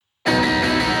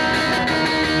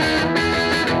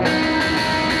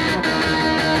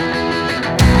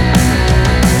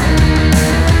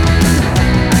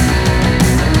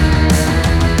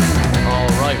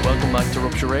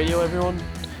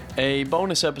A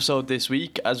bonus episode this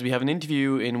week as we have an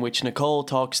interview in which Nicole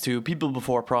talks to People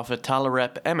Before Profit Tala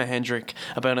rep Emma Hendrick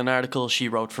about an article she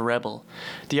wrote for Rebel.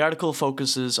 The article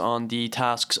focuses on the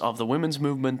tasks of the women's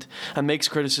movement and makes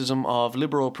criticism of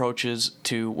liberal approaches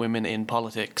to women in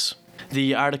politics.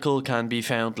 The article can be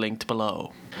found linked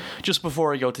below. Just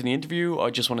before I go to the interview, I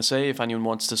just want to say if anyone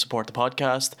wants to support the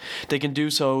podcast, they can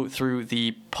do so through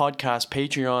the podcast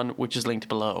Patreon, which is linked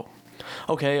below.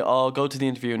 Okay, I'll go to the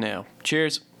interview now.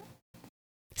 Cheers.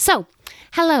 So,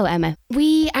 hello Emma.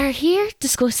 We are here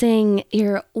discussing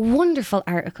your wonderful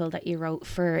article that you wrote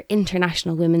for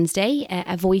International Women's Day,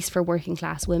 A Voice for Working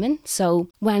Class Women. So,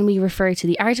 when we refer to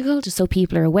the article, just so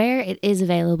people are aware, it is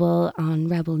available on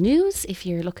Rebel News if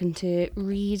you're looking to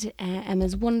read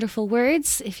Emma's wonderful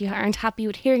words, if you aren't happy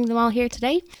with hearing them all here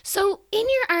today. So, in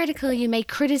your article, you make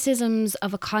criticisms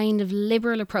of a kind of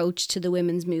liberal approach to the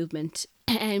women's movement,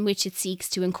 in which it seeks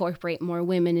to incorporate more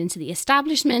women into the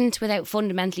establishment without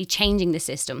fundamentally changing the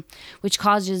system, which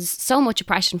causes so much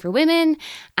oppression for women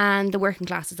and the working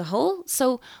class as a whole.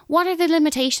 So what are the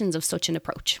limitations of such an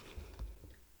approach?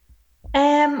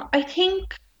 I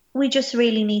think we just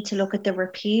really need to look at the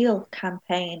repeal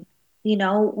campaign,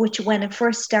 which when it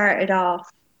first started off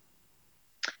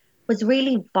was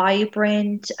really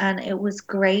vibrant, and it was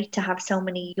great to have so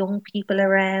many young people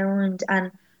around,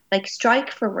 and like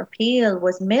Strike for Repeal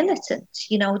was militant,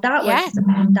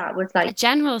 that was like a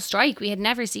general strike. We had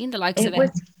never seen the likes of it. It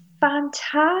was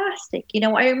fantastic.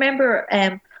 I remember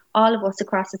all of us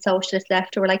across the socialist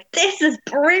left were like, this is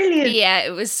brilliant. Yeah, it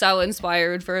was so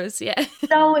inspired for us. Yeah.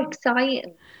 So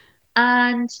exciting.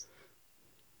 And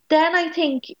then I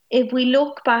think if we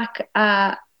look back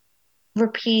at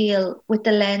repeal with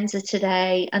the lens of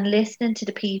today and listening to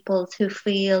the people who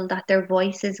feel that their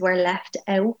voices were left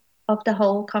out of the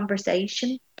whole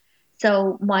conversation.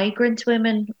 So migrant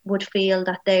women would feel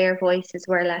that their voices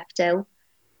were left out.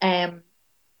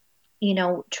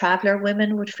 Traveller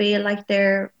women would feel like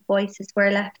their voices were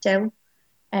left out.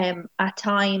 At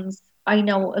times, I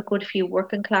know a good few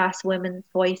working class women's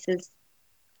voices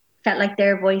felt like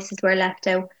their voices were left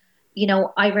out.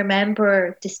 I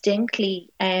remember distinctly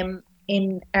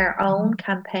in our own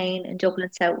campaign in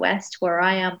Dublin South West, where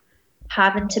I am,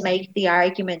 having to make the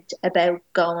argument about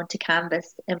going to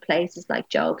canvass in places like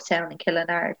Jobstown and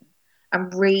Killinarden,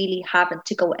 and really having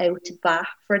to go out to bat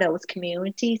for those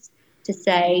communities to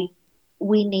say,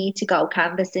 we need to go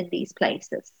canvass in these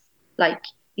places.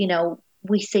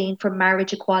 We seen for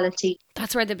marriage equality.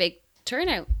 That's where the big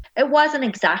turnout. It wasn't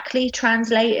exactly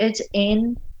translated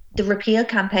in the repeal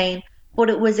campaign, but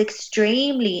it was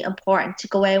extremely important to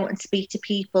go out and speak to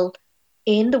people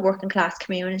in the working class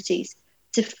communities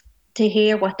to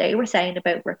hear what they were saying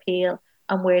about repeal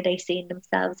and where they seen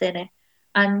themselves in it.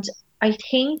 And I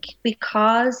think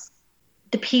because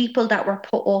the people that were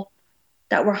put up,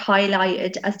 that were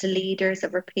highlighted as the leaders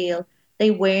of repeal,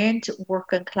 they weren't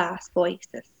working class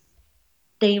voices.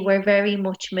 They were very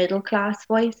much middle class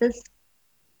voices.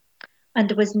 And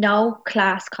there was no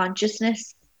class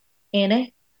consciousness in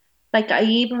it. Like, I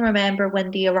even remember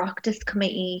when the Oireachtas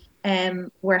Committee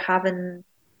were having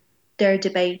their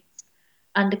debates,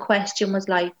 and the question was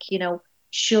like,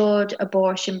 should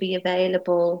abortion be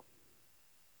available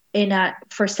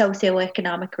for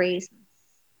socioeconomic reasons?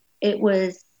 There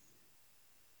was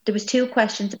two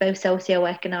questions about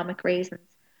socioeconomic reasons,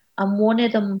 and one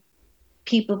of them,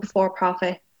 People Before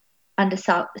Profit and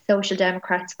the Social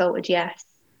Democrats voted yes,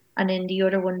 and in the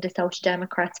other one, the Social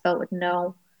Democrats voted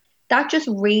no. That just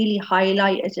really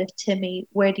highlighted it to me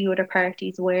where the other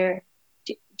parties were.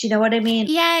 Do you know what I mean?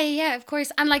 Yeah, of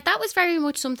course. And that was very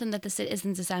much something that the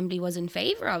Citizens' Assembly was in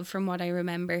favour of, from what I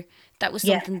remember. That was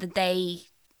something that they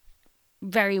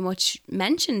very much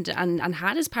mentioned and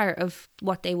had as part of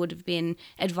what they would have been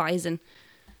advising.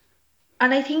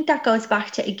 And I think that goes back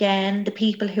to, again, the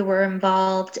people who were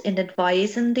involved in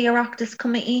advising the Oireachtas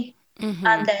Committee,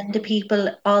 and then the people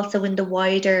also in the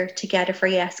wider Together for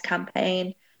Yes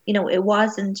campaign.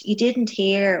 You didn't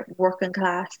hear working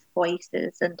class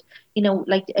voices, and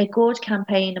like a good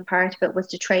campaign, and part of it was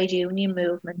the trade union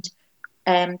movement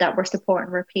that were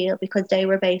supporting repeal, because they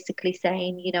were basically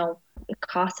saying, it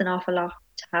costs an awful lot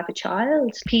to have a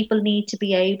child. People need to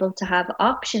be able to have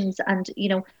options, and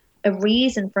a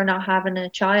reason for not having a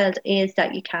child is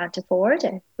that you can't afford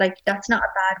it. Like, that's not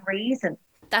a bad reason.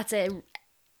 That's a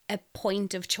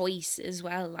point of choice as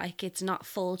well. Like, it's not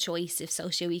full choice if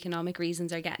socioeconomic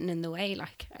reasons are getting in the way.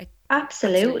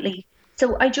 Absolutely.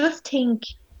 So I just think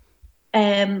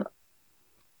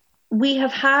we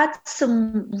have had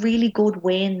some really good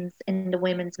wins in the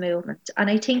women's movement. And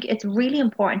I think it's really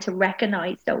important to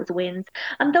recognize those wins.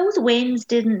 And those wins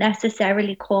didn't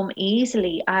necessarily come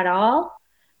easily at all.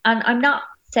 And I'm not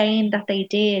saying that they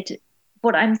did,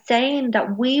 but I'm saying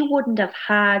that we wouldn't have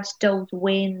had those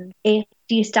wins if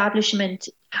the establishment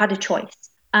had a choice.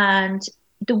 And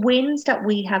the wins that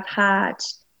we have had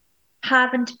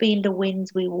haven't been the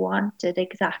wins we wanted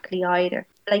exactly either.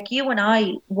 Like you and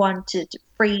I wanted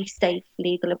free, safe,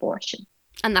 legal abortion.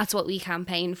 And that's what we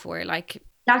campaigned for. Like,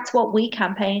 that's what we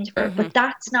campaigned for, but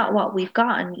that's not what we've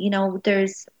gotten. You know,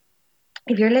 if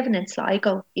you're living in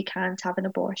Sligo, you can't have an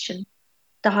abortion.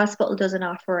 The hospital doesn't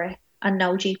offer it, and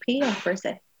no GP offers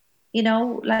it. You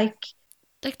know, like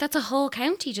that's a whole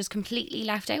county just completely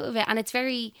left out of it. And it's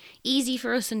very easy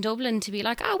for us in Dublin to be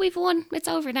like, oh, we've won, it's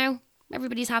over now,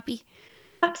 everybody's happy.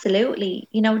 Absolutely.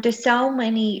 You know, there's so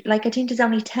many, like I think there's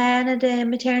only 10 of the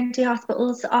maternity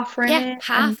hospitals offering it. Yeah,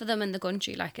 half of them in the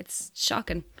country. Like, it's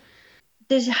shocking.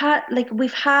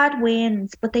 We've had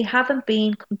wins, but they haven't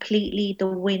been completely the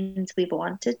wins we've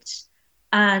wanted.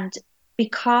 And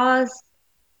because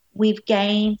we've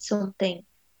gained something,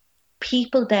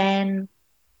 people then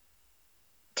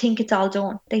think it's all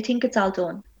done. They think it's all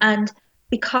done. And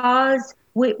because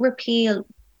with repeal,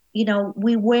 you know,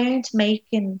 we weren't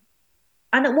making,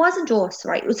 and it wasn't us,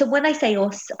 right? So when I say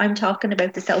us, I'm talking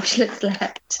about the socialist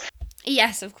left.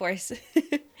 Yes, of course.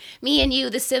 Me and you,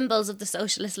 the symbols of the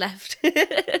socialist left.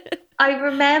 I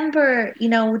remember, you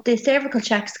know, the cervical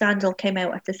check scandal came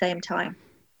out at the same time,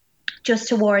 just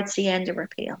towards the end of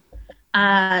repeal.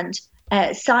 And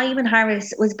Simon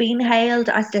Harris was being hailed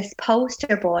as this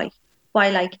poster boy by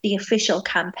like the official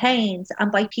campaigns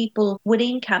and by people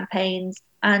within campaigns.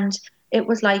 And it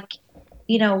was like,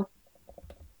 you know,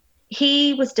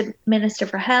 he was the Minister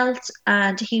for Health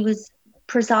and he was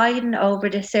presiding over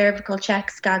the cervical check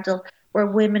scandal where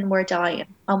women were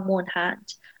dying on one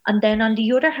hand. And then on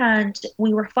the other hand,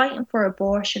 we were fighting for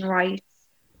abortion rights.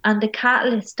 And the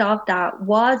catalyst of that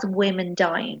was women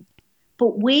dying.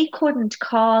 But we couldn't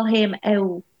call him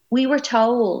out. We were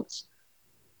told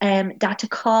that to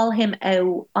call him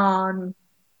out on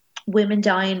women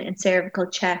dying in cervical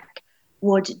check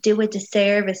would do a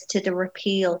disservice to the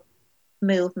repeal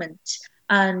movement,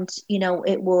 and you know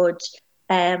it would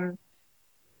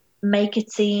make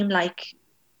it seem like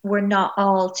we're not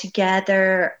all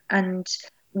together and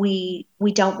we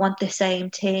don't want the same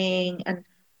thing, and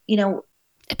you know,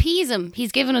 appease him.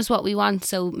 He's given us what we want,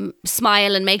 so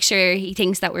smile and make sure he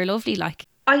thinks that we're lovely. Like,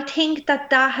 I think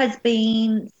that has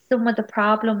been some of the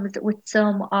problems with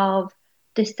some of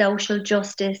the social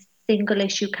justice single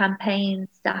issue campaigns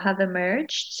that have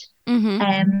emerged.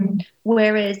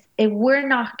 Whereas if we're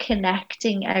not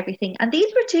connecting everything, and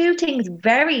these were two things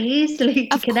very easily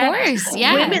to connect. Of course,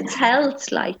 yeah. Women's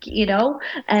health, like, you know,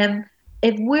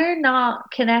 if we're not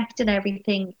connecting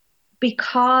everything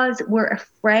because we're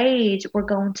afraid we're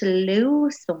going to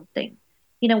lose something,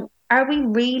 you know, are we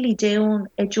really doing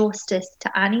a justice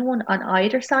to anyone on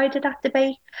either side of that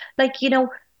debate? Like, you know,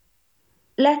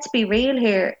 let's be real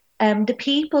here. The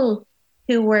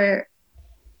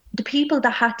people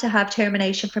that had to have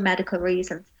termination for medical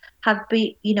reasons have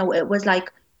been, you know, it was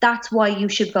like, that's why you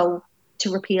should vote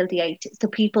to repeal the 80s. The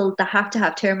people that have to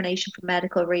have termination for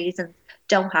medical reasons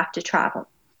don't have to travel.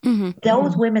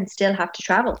 Those women still have to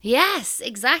travel. Yes,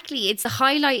 exactly. It's the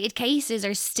highlighted cases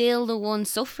are still the ones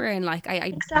suffering. Like,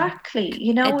 exactly.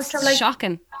 You know, it's so like,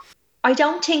 shocking. I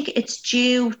don't think it's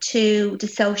due to the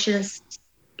socialist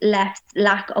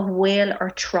lack of will or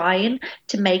trying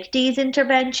to make these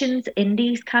interventions in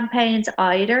these campaigns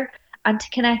either and to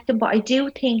connect them, but I do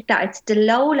think that it's the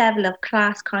low level of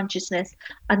class consciousness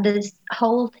and this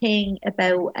whole thing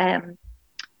about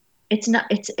it's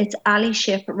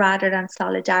allyship rather than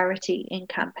solidarity in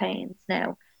campaigns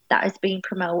now that is being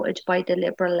promoted by the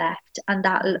liberal left, and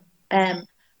that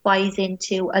buys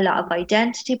into a lot of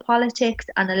identity politics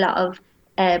and a lot of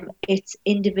its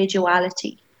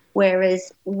individuality.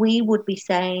 Whereas we would be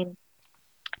saying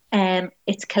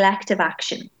it's collective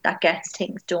action that gets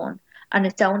things done. And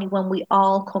it's only when we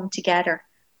all come together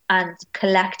and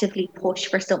collectively push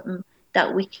for something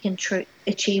that we can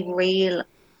achieve real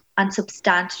and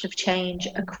substantive change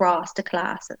across the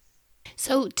classes.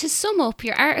 So to sum up,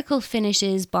 your article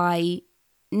finishes by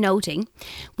noting,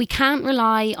 we can't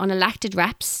rely on elected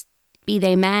reps, be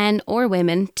they men or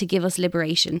women, to give us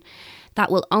liberation. That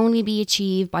will only be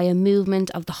achieved by a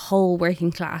movement of the whole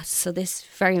working class. So this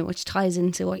very much ties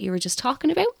into what you were just talking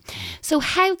about. So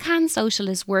how can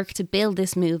socialists work to build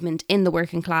this movement in the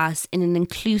working class in an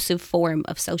inclusive form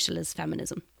of socialist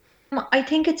feminism? I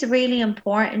think it's really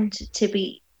important to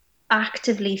be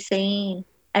actively saying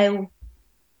out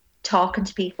talking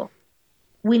to people.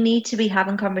 We need to be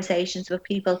having conversations with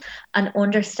people and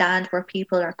understand where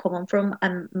people are coming from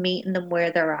and meeting them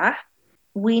where they're at.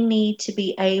 We need to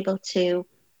be able to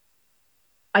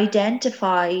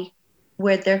identify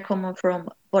where they're coming from,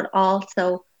 but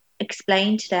also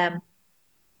explain to them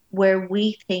where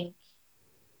we think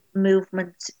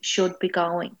movements should be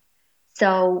going.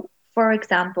 So, for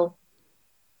example,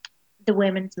 the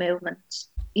women's movement.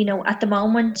 At the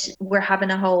moment, we're having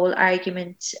a whole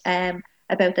argument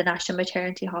about the National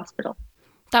Maternity Hospital.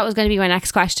 That was going to be my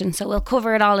next question, so we'll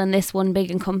cover it all in this one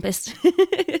big encompassed.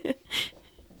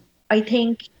 I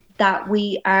think that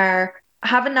we are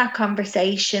having that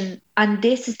conversation, and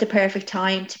this is the perfect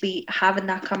time to be having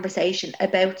that conversation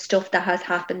about stuff that has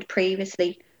happened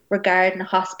previously regarding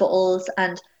hospitals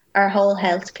and our whole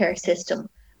healthcare system.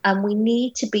 And we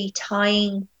need to be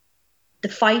tying the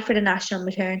fight for the National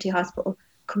Maternity Hospital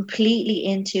completely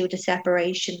into the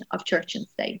separation of church and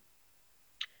state,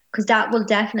 because that will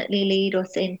definitely lead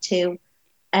us into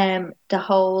the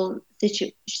whole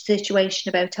situation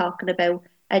about talking about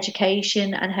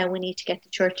education and how we need to get the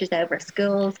churches out of our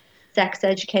schools, sex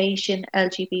education,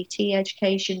 LGBT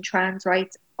education, trans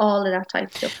rights, all of that type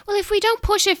of stuff. Well, if we don't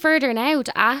push it further now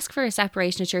to ask for a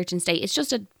separation of church and state, it's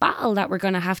just a battle that we're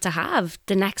going to have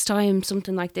the next time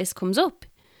something like this comes up.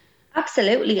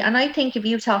 Absolutely. And I think if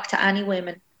you talk to any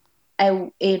women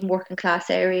out in working class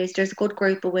areas, there's a good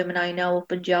group of women I know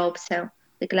up in Jobstown,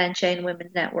 the Glenshane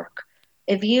Women's Network.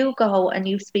 If you go and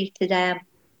you speak to them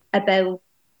about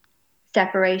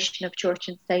separation of church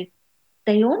and state,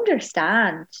 they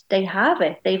understand. They have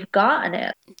it. They've gotten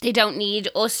it. They don't need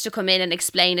us to come in and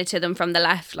explain it to them from the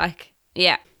left.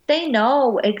 Yeah. They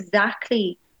know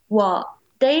exactly what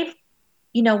they've,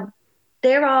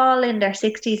 they're all in their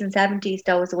 60s and 70s,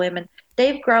 those women.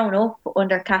 They've grown up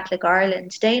under Catholic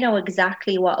Ireland. They know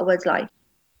exactly what it was like.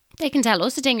 They can tell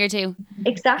us a thing or two.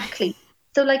 Exactly.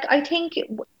 So, I think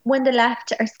when the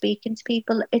left are speaking to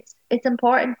people, it's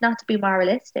important not to be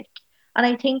moralistic. And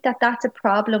I think that that's a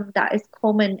problem that is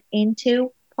coming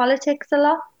into politics a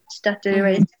lot, that there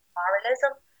is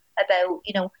moralism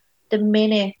about, the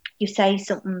minute you say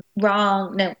something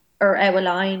wrong or out of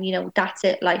line, that's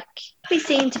it. We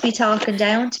seem to be talking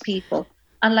down to people.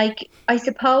 And I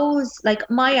suppose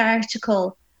my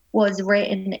article was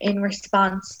written in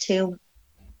response to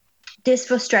this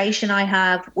frustration I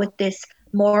have with this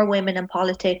More Women in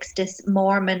Politics, this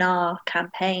More Mana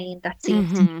campaign that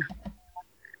seems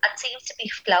to be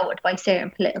floated by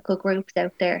certain political groups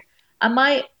out there. And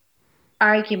my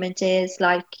argument is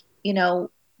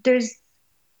there's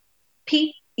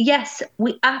yes,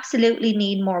 we absolutely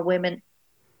need more women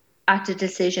at the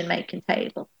decision making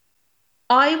table.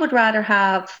 I would rather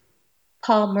have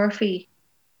Paul Murphy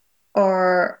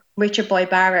or Richard Boyd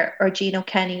Barrett or Gino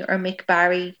Kenny or Mick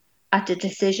Barry at the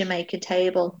decision making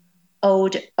table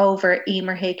over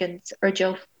Emer Higgins or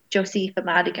Josepha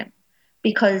Madigan,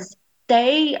 because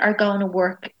they are going to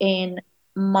work in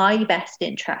my best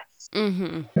interests,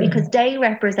 because they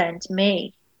represent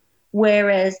me.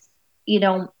 Whereas,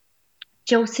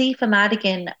 Josepha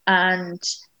Madigan and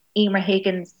Emer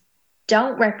Higgins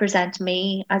don't represent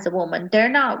me as a woman. They're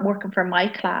not working for my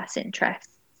class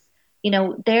interests.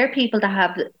 They're people that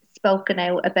have spoken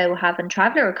out about having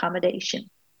traveller accommodation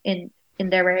in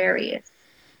their areas.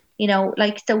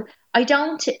 So I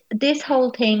don't, this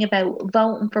whole thing about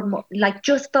voting for,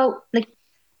 just vote,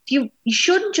 you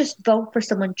shouldn't just vote for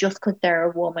someone just because they're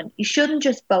a woman. You shouldn't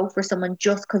just vote for someone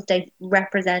just because they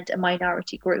represent a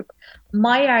minority group.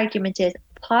 My argument is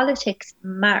politics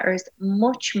matters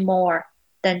much more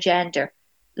than gender.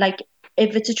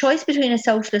 If it's a choice between a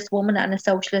socialist woman and a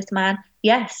socialist man,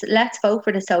 yes, let's vote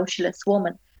for the socialist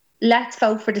woman. Let's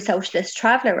vote for the socialist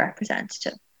traveller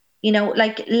representative.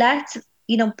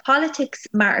 Politics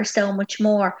matter so much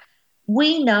more.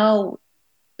 We know,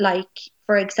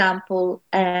 for example,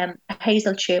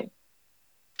 Hazel Chu.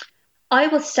 I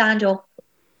will stand up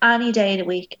any day of the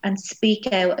week and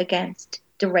speak out against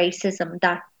the racism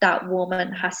that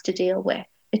woman has to deal with.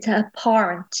 It's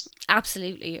abhorrent.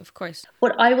 Absolutely, of course.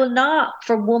 But I will not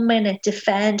for 1 minute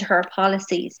defend her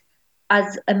policies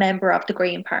as a member of the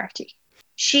Green Party.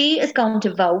 She is going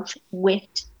to vote with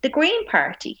the Green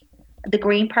Party. The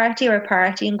Green Party are a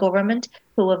party in government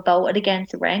who have voted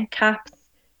against rent caps,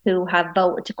 who have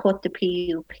voted to cut the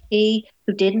PUP,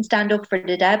 who didn't stand up for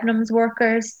the Debenhams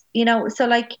workers.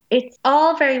 So it's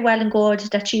all very well and good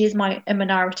that she is a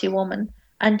minority woman.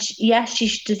 And yes, she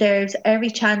deserves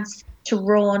every chance to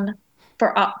run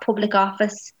for public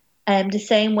office the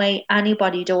same way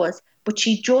anybody does. But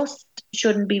she just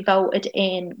shouldn't be voted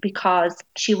in because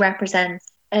she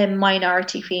represents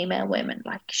minority female women.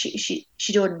 Like she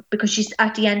doesn't, because she's,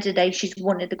 at the end of the day, she's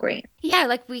one of the green. Yeah,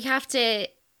 like we have to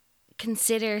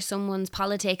consider someone's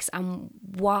politics and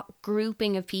what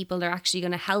grouping of people they're actually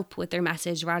going to help with their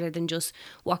message, rather than just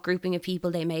what grouping of people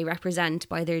they may represent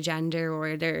by their gender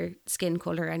or their skin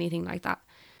colour or anything like that.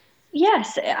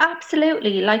 Yes,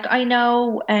 absolutely. Like, I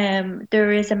know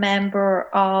there is a member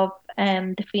of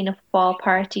the Fianna Fáil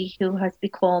party who has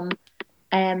become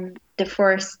the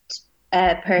first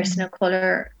person of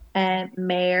colour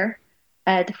mayor,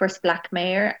 the first black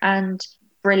mayor, and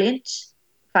brilliant,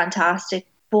 fantastic.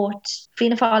 But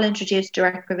Fianna Fáil introduced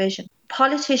direct provision.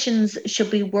 Politicians should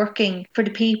be working for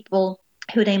the people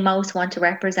who they most want to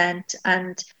represent,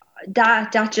 and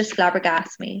that just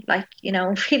flabbergasts me. Like,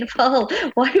 Fianna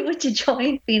Fáil, why would you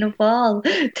join Fianna Fáil?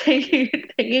 They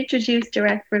introduced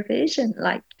direct provision.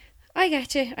 Like, I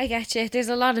get you. There's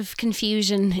a lot of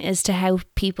confusion as to how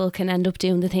people can end up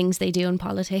doing the things they do in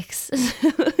politics.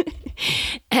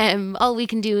 All we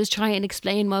can do is try and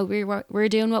explain why we're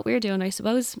doing what we're doing, I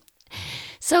suppose.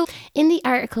 So, in the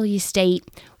article you state,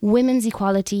 women's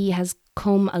equality has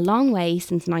come a long way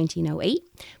since 1908,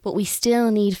 but we still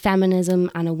need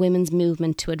feminism and a women's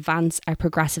movement to advance our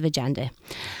progressive agenda.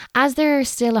 As there are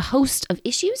still a host of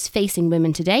issues facing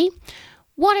women today,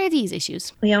 what are these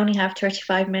issues? We only have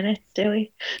 35 minutes, do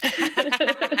we?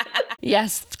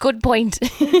 Yes, good point.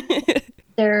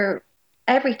 They're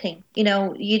everything. You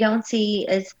don't see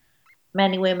as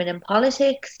many women in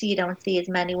politics. You don't see as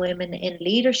many women in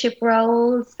leadership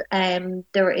roles.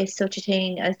 There is such a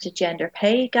thing as the gender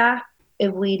pay gap.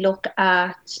 If we look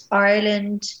at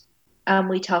Ireland and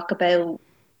we talk about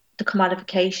the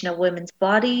commodification of women's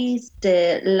bodies,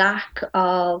 the lack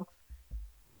of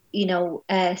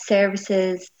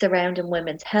services surrounding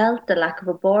women's health, the lack of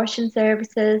abortion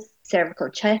services, cervical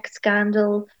check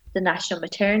scandal, the National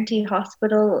Maternity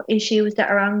Hospital issues that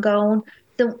are ongoing.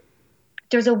 So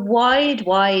there's a wide,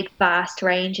 vast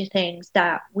range of things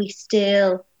that we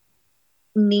still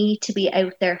need to be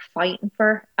out there fighting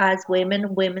for as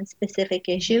women-specific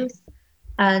issues.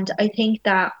 And I think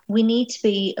that we need to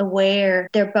be aware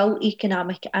they're both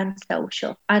economic and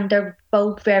social, and they're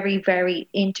both very, very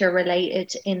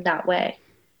interrelated in that way.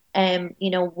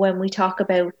 When we talk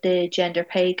about the gender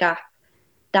pay gap,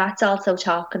 that's also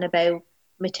talking about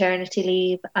maternity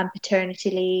leave and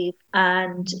paternity leave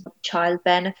and child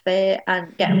benefit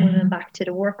and getting women back to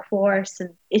the workforce.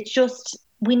 And it's just,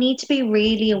 we need to be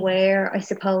really aware, I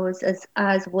suppose,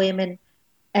 as women,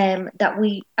 that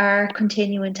we are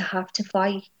continuing to have to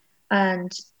fight,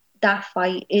 and that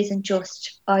fight isn't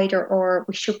just either or.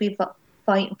 We should be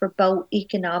fighting for both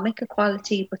economic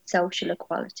equality but social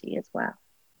equality as well.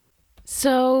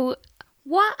 So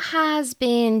what has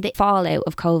been the fallout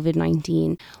of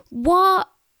COVID-19? What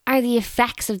are the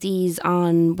effects of these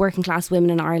on working class women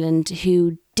in Ireland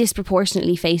who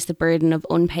disproportionately face the burden of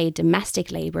unpaid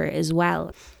domestic labour as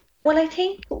well? Well, I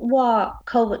think what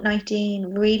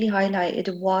COVID-19 really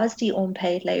highlighted was the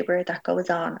unpaid labour that goes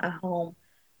on at home.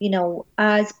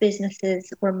 As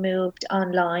businesses were moved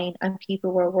online and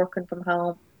people were working from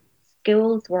home,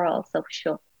 schools were also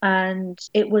shut. And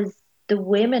it was the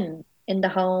women in the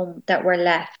home that were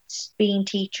left being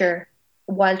teacher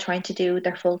while trying to do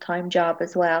their full-time job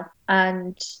as well.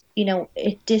 And,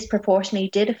 it disproportionately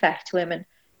did affect women.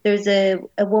 There's a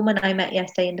woman I met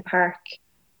yesterday in the park,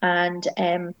 and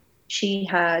she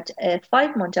had a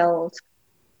 5-month-old,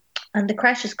 and the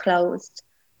creche is closed,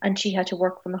 and she had to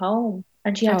work from home,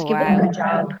 and she had to give up her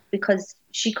job because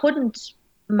she couldn't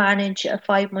manage a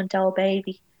 5-month-old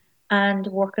baby and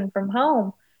working from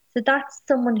home. So that's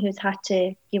someone who's had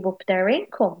to give up their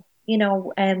income.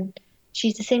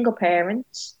 She's a single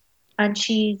parent, and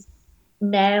she's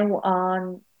now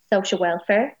on social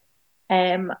welfare,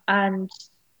 and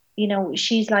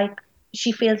she's like,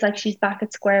 she feels like she's back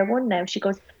at square one now. She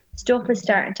goes, stuff is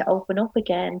starting to open up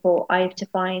again, but I have to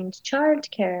find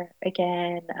childcare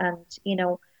again. And,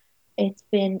 it's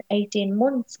been 18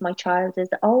 months. My child is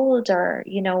older.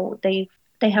 They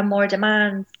have more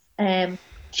demands.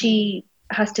 She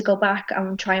has to go back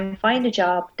and try and find a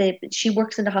job. She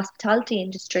works in the hospitality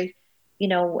industry.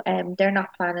 They're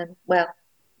not planning well.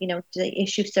 The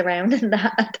issues surrounding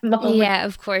that at the moment. Yeah,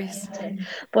 of course.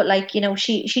 But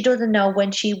she doesn't know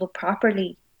when she will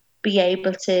properly be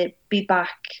able to be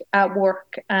back at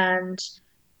work, and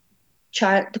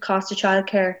the cost of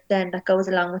childcare then that goes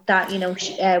along with that.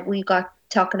 We got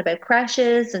talking about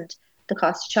creches and the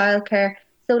cost of childcare.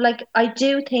 So I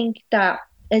do think that,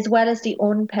 as well as the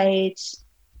unpaid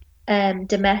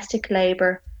domestic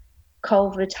labour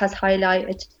COVID has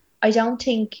highlighted, I don't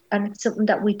think, and it's something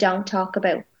that we don't talk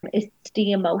about, it's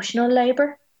the emotional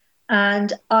labour.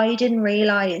 And I didn't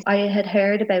realize I had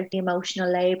heard about the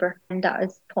emotional labor that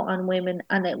is put on women.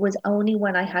 And it was only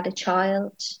when I had a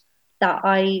child that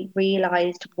I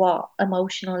realized what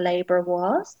emotional labor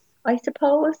was, I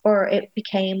suppose, or it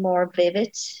became more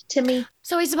vivid to me.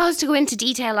 So I suppose to go into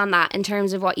detail on that in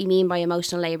terms of what you mean by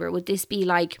emotional labour, would this be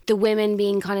like the women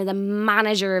being kind of the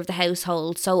manager of the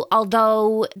household? So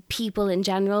although people in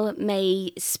general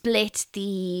may split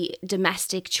the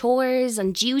domestic chores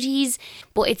and duties,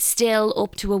 but it's still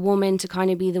up to a woman to kind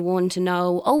of be the one to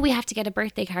know, oh, we have to get a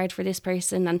birthday card for this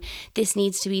person and this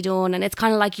needs to be done. And it's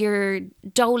kind of like you're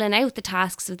doling out the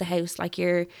tasks of the house, like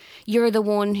you're the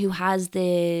one who has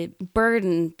the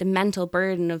burden, the mental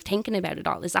burden of thinking about it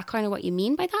all. Is that kind of what you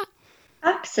mean by that?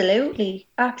 Absolutely,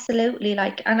 absolutely.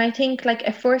 Like, and I think like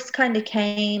it first kind of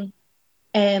came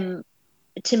um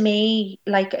to me,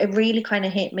 like it really kind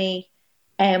of hit me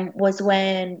was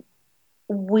when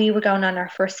we were going on our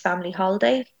first family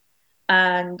holiday,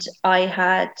 and I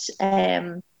had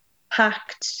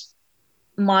packed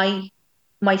my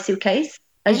my suitcase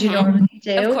as you normally Of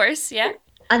do, course, yeah.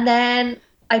 and then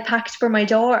I packed for my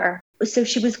daughter. So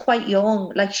she was quite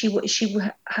young, like she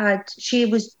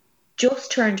was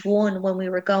just turned 1 when we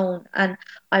were going, and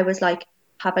I was like,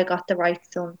 have I got the right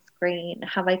sunscreen?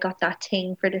 Have I got that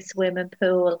thing for the swimming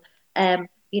pool?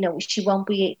 She won't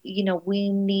be, we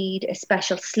need a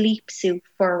special sleep suit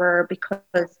for her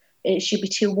because she'd be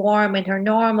too warm in her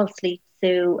normal sleep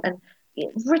suit, and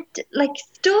like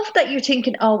stuff that you're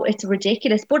thinking, oh, it's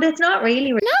ridiculous, but it's not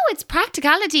really. No, it's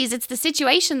practicalities. It's the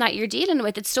situation that you're dealing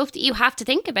with. It's stuff that you have to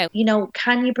think about.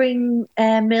 Can you bring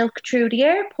milk through the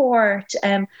airport?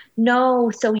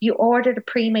 No. So you order the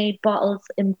pre-made bottles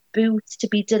in boots to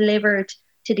be delivered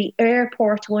to the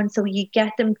airport one, so you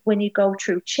get them when you go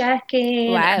through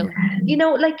check-in. Wow.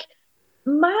 Like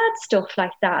mad stuff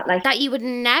like that. Like that you would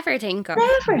never think of.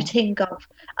 Never think of.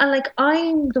 And like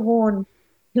I'm the one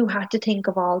who had to think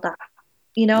of all that,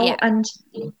 Yeah. and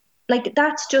like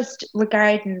that's just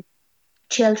regarding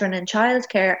children and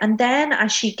childcare. And then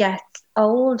as she gets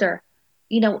older,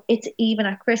 it's even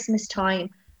at Christmas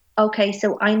time. Okay,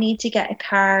 so I need to get a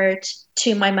card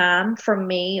to my mom from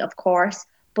me, of course,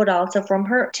 but also from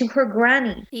her to her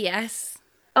granny. Yes.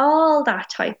 All that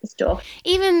type of stuff.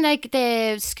 Even like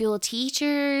the school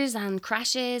teachers and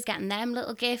crashes, getting them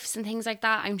little gifts and things like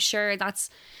that. I'm sure that's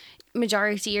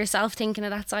majority yourself thinking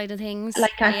of that side of things.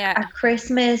 Like at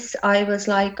Christmas, I was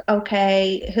like,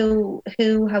 okay, who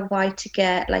have I to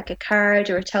get like a card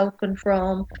or a token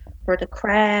from for the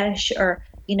crash, or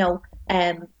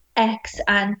ex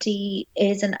auntie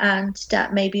is an aunt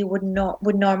that maybe would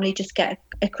normally just get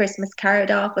a Christmas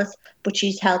card off us, but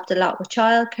she's helped a lot with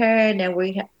childcare. Now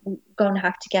we're going to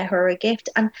have to get her a gift,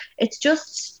 and it's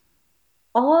just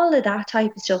all of that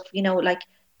type of stuff. Like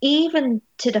even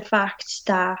to the fact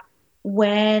that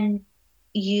when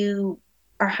you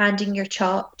are handing your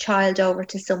child over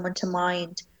to someone to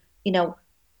mind,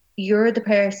 you're the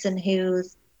person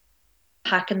who's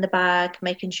packing the bag,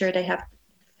 making sure they have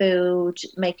food,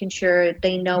 making sure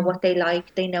they know what they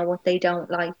like, they know what they don't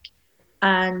like.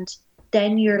 And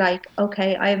then you're like,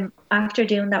 okay, I'm after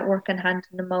doing that work and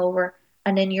handing them over,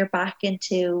 and then you're back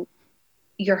into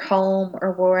your home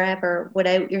or wherever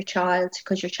without your child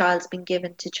because your child's been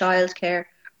given to childcare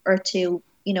or to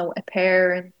a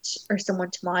parent or someone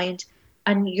to mind,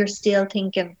 and you're still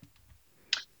thinking,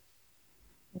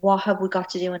 what have we got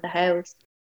to do in the house?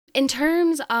 In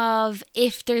terms of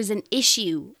if there's an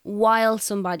issue while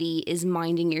somebody is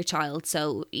minding your child,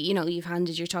 so you've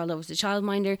handed your child over to the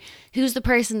childminder, who's the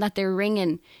person that they're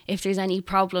ringing if there's any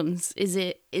problems?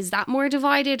 Is that more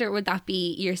divided, or would that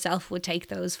be yourself would take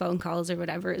those phone calls or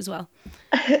whatever as well?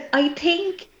 I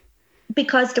think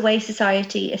because the way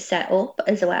society is set up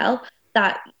as well,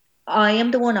 that I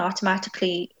am the one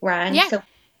automatically rang. Yeah. So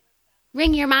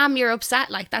ring your mom, you're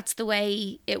upset. Like that's the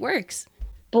way it works.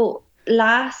 But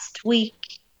last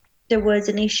week there was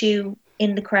an issue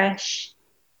in the creche,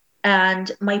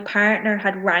 and my partner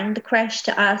had rang the creche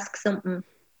to ask something,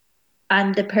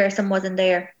 and the person wasn't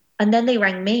there, and then they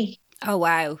rang me. Oh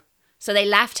wow. So they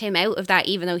left him out of that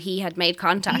even though he had made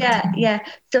contact. Yeah.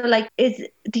 So like, is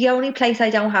the only place I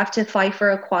don't have to fight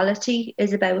for equality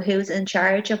is about who's in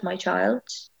charge of my child.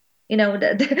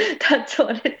 That's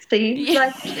what it seems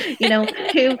like.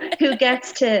 Who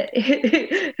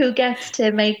gets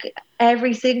to make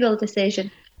every single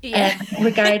decision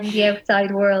regarding the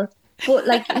outside world. But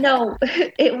like, no,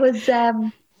 it was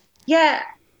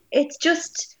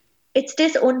it's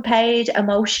this unpaid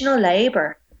emotional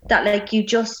labor that like you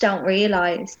just don't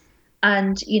realize.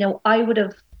 And I would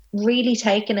have really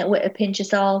taken it with a pinch of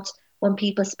salt when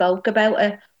people spoke about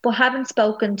it, but having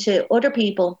spoken to other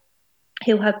people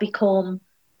who have become,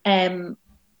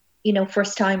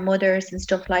 first time mothers and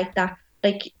stuff like that.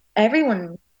 Like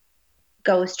everyone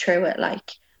goes through it,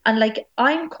 like, and like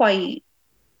I'm quite,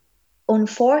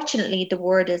 unfortunately, the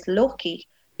word is lucky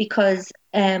because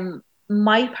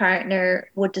my partner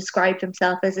would describe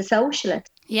himself as a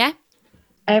socialist. Yeah.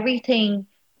 Everything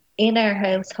in our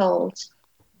household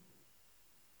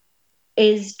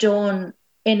is done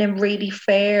in a really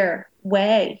fair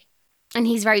way. And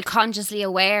he's very consciously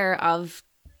aware of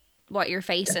what you're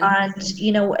facing.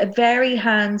 And, very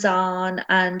hands-on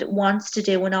and wants to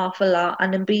do an awful lot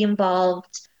and be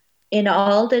involved in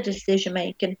all the decision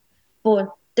making. But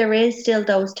there is still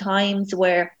those times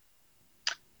where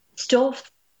stuff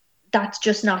that's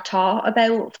just not taught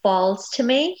about falls to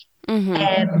me.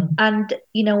 Mm-hmm. And,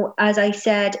 as I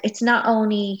said, it's not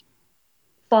only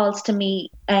falls to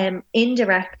me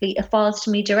indirectly, it falls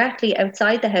to me directly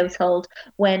outside the household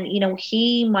when,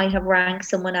 he might have rang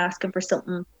someone asking for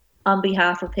something on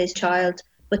behalf of his child,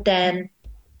 but then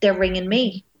they're ringing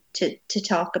me to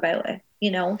talk about it,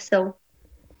 so.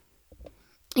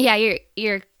 Yeah,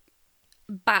 you're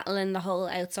battling the whole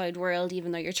outside world,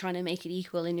 even though you're trying to make it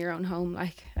equal in your own home.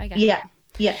 Like, I get it.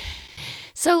 Yeah.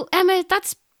 So, Emma,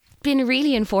 that's been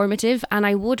really informative, and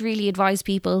I would really advise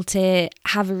people to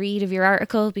have a read of your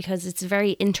article because it's a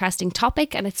very interesting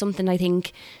topic and it's something I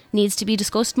think needs to be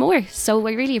discussed more. So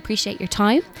I really appreciate your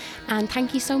time, and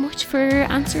thank you so much for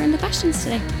answering the questions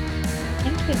today.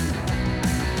 Thank you.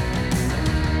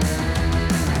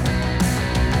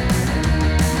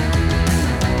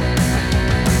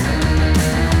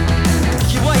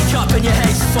 And your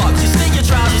head's fucked. You stick your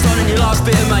trousers on and your last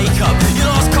bit of makeup. Your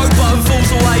last coat button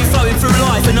falls away, flowing through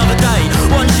life.